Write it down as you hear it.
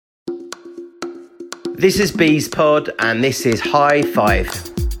This is Bees Pod and this is High Five.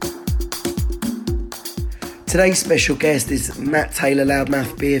 Today's special guest is Matt Taylor,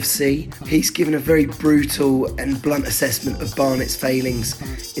 Loudmouth BFC. He's given a very brutal and blunt assessment of Barnet's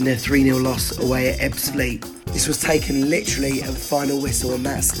failings in their 3-0 loss away at Ebbsfleet. This was taken literally at the final whistle, and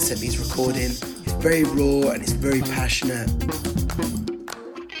Matt sent me his recording. It's very raw and it's very passionate.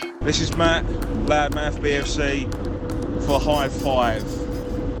 This is Matt, Loudmouth BFC for High Five.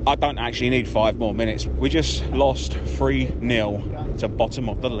 I don't actually need 5 more minutes. We just lost 3-0 to bottom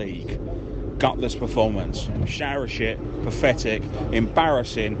of the league. Gutless performance, shower shit, pathetic,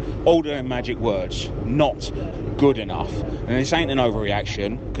 embarrassing, all the magic words, not good enough. And this ain't an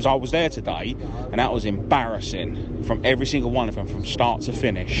overreaction, because I was there today and that was embarrassing from every single one of them from start to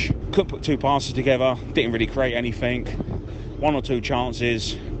finish. Couldn't put 2 passes together, didn't really create anything. 1 or 2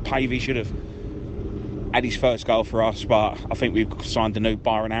 chances. Pavey should have had his first goal for us, but I think we've signed a new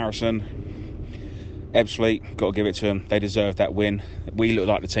Byron Harrison. Ebbsfleet, got to give it to them. They deserved that win. We look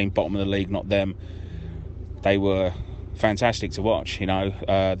like the team bottom of the league, not them. They were fantastic to watch, you know.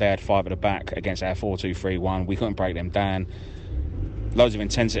 They had 5 at the back against our 4-2-3-1. We couldn't break them down. Loads of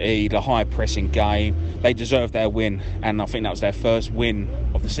intensity, the high pressing game. They deserved their win, and I think that was their first win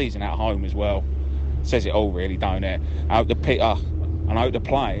of the season at home as well. Says it all, really, don't it? I hope the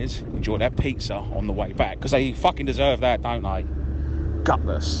players enjoy their pizza on the way back, because they fucking deserve that, don't they?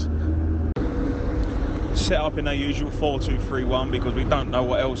 Gutless. Set up in their usual 4-2-3-1 because we don't know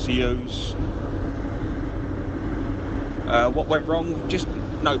what else to use. What went wrong? Just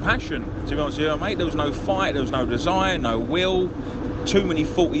no passion, to be honest with you, mate. There was no fight, there was no desire, no will. Too many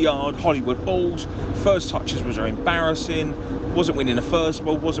 40-yard Hollywood balls. First touches was embarrassing. Wasn't winning the first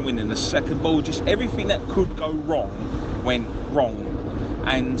ball, wasn't winning the second ball. Just everything that could go wrong went wrong.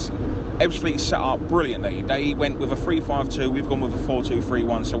 And Ebbsfleet set up brilliantly. They went with a 3-5-2, we've gone with a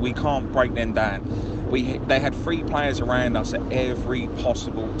 4-2-3-1, so we can't break them down. They had 3 players around us at every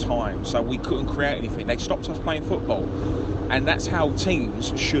possible time, so we couldn't create anything. They stopped us playing football, and that's how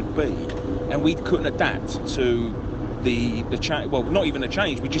teams should be. And we couldn't adapt to the change. Well, not even a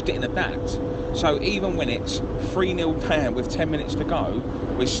change, we just didn't adapt. So even when it's 3-0 down with 10 minutes to go,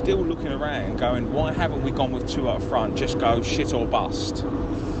 we're still looking around going, why haven't we gone with 2 up front? Just go shit or bust.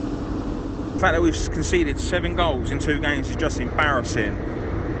 The fact that we've conceded 7 goals in 2 games is just embarrassing.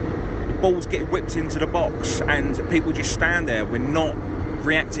 The balls get whipped into the box and people just stand there. We're not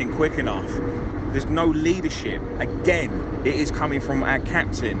reacting quick enough. There's no leadership. Again, it is coming from our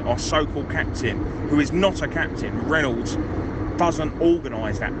captain, our so-called captain, who is not a captain. Reynolds doesn't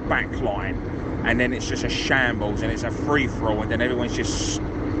organise that back line, and then it's just a shambles and it's a free-for-all, and then everyone's just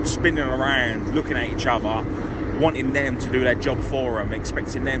spinning around, looking at each other, wanting them to do their job for them,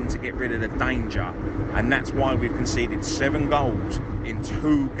 expecting them to get rid of the danger. And that's why we've conceded 7 goals in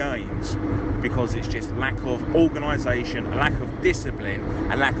 2 games, because it's just lack of organisation, a lack of discipline,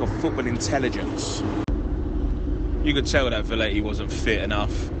 a lack of football intelligence. You could tell that Valetti wasn't fit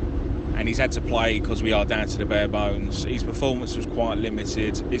enough, and he's had to play because we are down to the bare bones. His performance was quite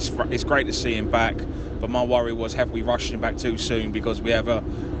limited. It's great to see him back, but my worry was, have we rushed him back too soon? Because we have a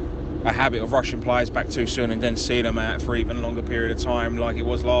habit of rushing players back too soon and then seeing them out for even a longer period of time, like it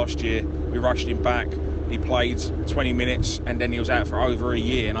was last year. We rushed him back, he played 20 minutes and then he was out for over a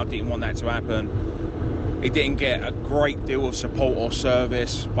year, and I didn't want that to happen. He didn't get a great deal of support or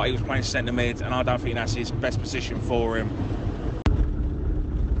service, but he was playing centre mid, and I don't think that's his best position for him.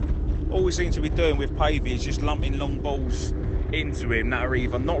 All we seem to be doing with Pavey is just lumping long balls into him that are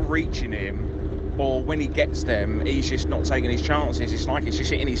either not reaching him, or when he gets them, he's just not taking his chances. It's like it's just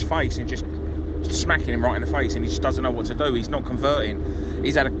hitting his face and just smacking him right in the face, and he just doesn't know what to do. He's not converting.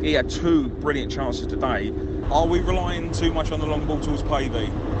 He had 2 brilliant chances today. Are we relying too much on the long ball towards Pavey?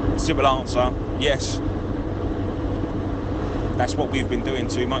 Simple answer, yes. That's what we've been doing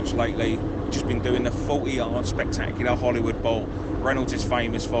too much lately. We've just been doing the 40-yard spectacular Hollywood ball. Reynolds is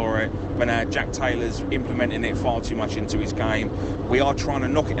famous for it, but now Jack Taylor's implementing it far too much into his game. We are trying to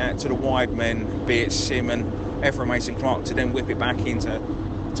knock it out to the wide men, be it Simon, Ephraim Mason-Clark, to then whip it back into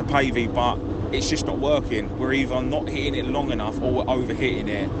Pavey, but it's just not working. We're either not hitting it long enough or we're over-hitting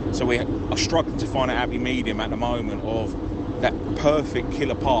it. So we are struggling to find a happy medium at the moment of that perfect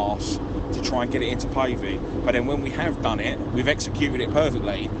killer pass to try and get it into Pavey. But then when we have done it, we've executed it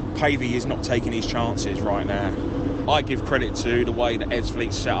perfectly. Pavey is not taking his chances right now. I give credit to the way that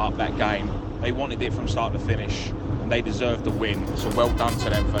Ebbsfleet set up that game. They wanted it from start to finish, and they deserved the win. So well done to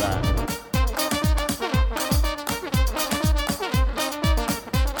them for that.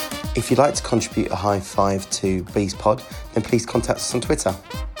 If you'd like to contribute a high five to Bees Pod, then please contact us on Twitter.